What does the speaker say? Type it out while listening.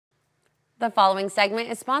The following segment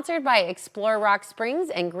is sponsored by Explore Rock Springs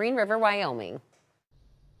and Green River, Wyoming.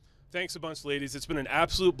 Thanks a bunch, ladies. It's been an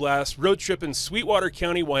absolute blast. Road trip in Sweetwater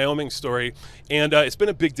County, Wyoming story, and it's been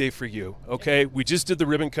a big day for you, okay? We just did the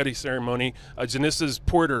ribbon cutting ceremony. Jenissa's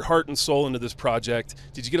poured her heart and soul into this project.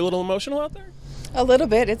 Did you get a little emotional out there? A little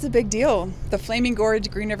bit. It's a big deal. The Flaming Gorge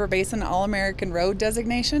Green River Basin All-American Road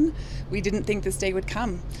designation, we didn't think this day would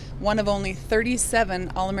come. One of only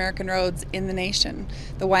 37 All-American roads in the nation.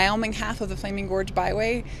 The Wyoming half of the Flaming Gorge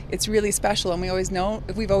Byway, it's really special, and we've always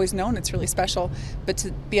known it's really special, but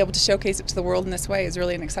to be able to showcase it to the world in this way is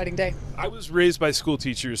really an exciting day. I was raised by school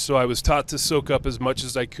teachers, so I was taught to soak up as much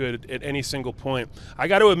as I could at any single point. I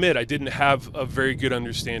got to admit, I didn't have a very good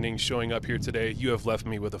understanding showing up here today. You have left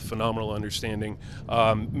me with a phenomenal understanding.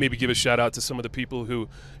 Maybe give a shout out to some of the people who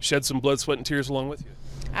shed some blood, sweat, and tears along with you.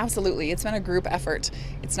 Absolutely. It's been a group effort.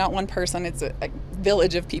 It's not one person, it's a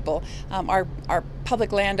village of people. Our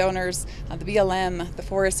public landowners, the BLM, the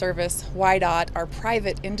Forest Service, YDOT, our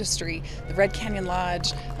private industry, the Red Canyon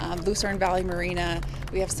Lodge, Lucerne Valley Marina.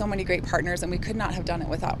 We have so many great partners, and we could not have done it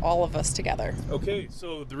without all of us together. Okay,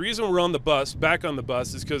 so the reason we're on the bus, back on the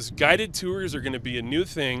bus, is because guided tours are going to be a new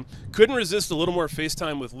thing. Couldn't resist a little more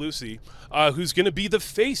FaceTime with Lucy, who's going to be the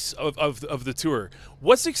face of the tour.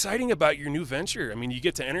 What's exciting about your new venture? I mean, you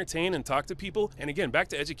get to entertain and talk to people, and again, back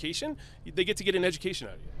to education, they get to get an education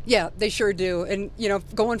out of you. Yeah, they sure do. And you know,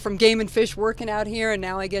 going from game and fish working out here, and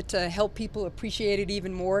now I get to help people appreciate it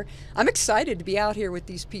even more. I'm excited to be out here with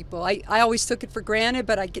these people. I always took it for granted,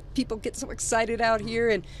 but people get so excited out here,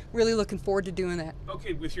 and really looking forward to doing that.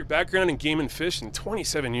 Okay, with your background in game and fish, and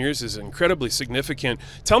 27 years is incredibly significant.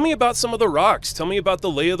 Tell me about some of the rocks. Tell me about the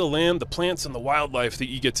lay of the land, the plants, and the wildlife that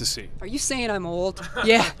you get to see. Are you saying I'm old?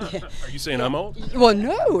 Yeah. Are you saying I'm old? Well,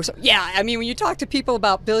 no. So, yeah, I mean, when you talk to people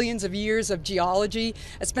about billions of years of geology,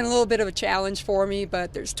 it's been a little bit of a challenge for me,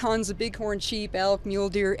 but there's tons of bighorn sheep, elk, mule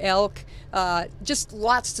deer, elk, just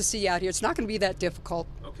lots to see out here. It's not going to be that difficult.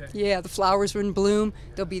 Okay. Yeah, the flowers are in bloom.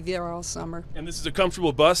 They'll be there all summer. And this is a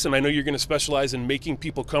comfortable bus, and I know you're going to specialize in making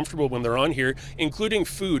people comfortable when they're on here, including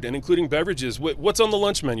food and including beverages. What's on the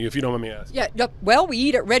lunch menu, if you don't mind me asking? Yeah, well, we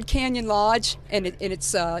eat at Red Canyon Lodge, and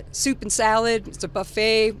it's soup and salad. It's a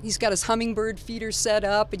buffet. He's got his hummingbird feeders set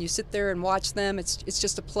up, and you sit there and watch them. It's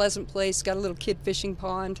just a pleasant place. Got a little kid fishing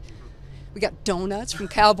pond. We got donuts from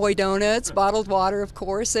Cowboy Donuts, bottled water, of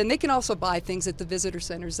course, and they can also buy things at the visitor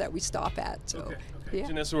centers that we stop at. So. Okay. Yeah.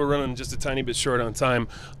 Jenissa, we're running just a tiny bit short on time.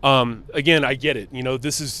 Again, I get it. You know,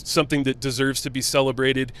 this is something that deserves to be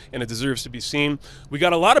celebrated, and it deserves to be seen. We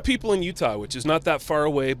got a lot of people in Utah, which is not that far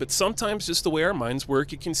away, but sometimes just the way our minds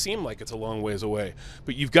work, it can seem like it's a long ways away.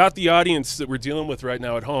 But you've got the audience that we're dealing with right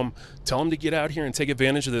now at home. Tell them to get out here and take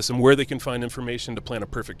advantage of this, and where they can find information to plan a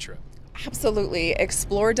perfect trip. Absolutely.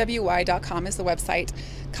 ExploreWY.com is the website.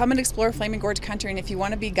 Come and explore Flaming Gorge Country, and if you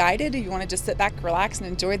want to be guided, if you want to just sit back, relax, and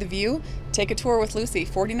enjoy the view, take a tour with Lucy.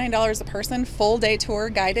 $49 a person, full day tour,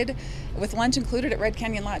 guided, with lunch included at Red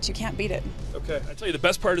Canyon Lodge. You can't beat it. Okay, I tell you, the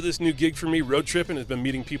best part of this new gig for me, road tripping, has been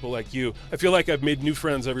meeting people like you. I feel like I've made new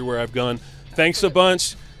friends everywhere I've gone. Thanks a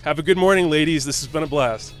bunch. Have a good morning, ladies. This has been a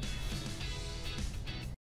blast.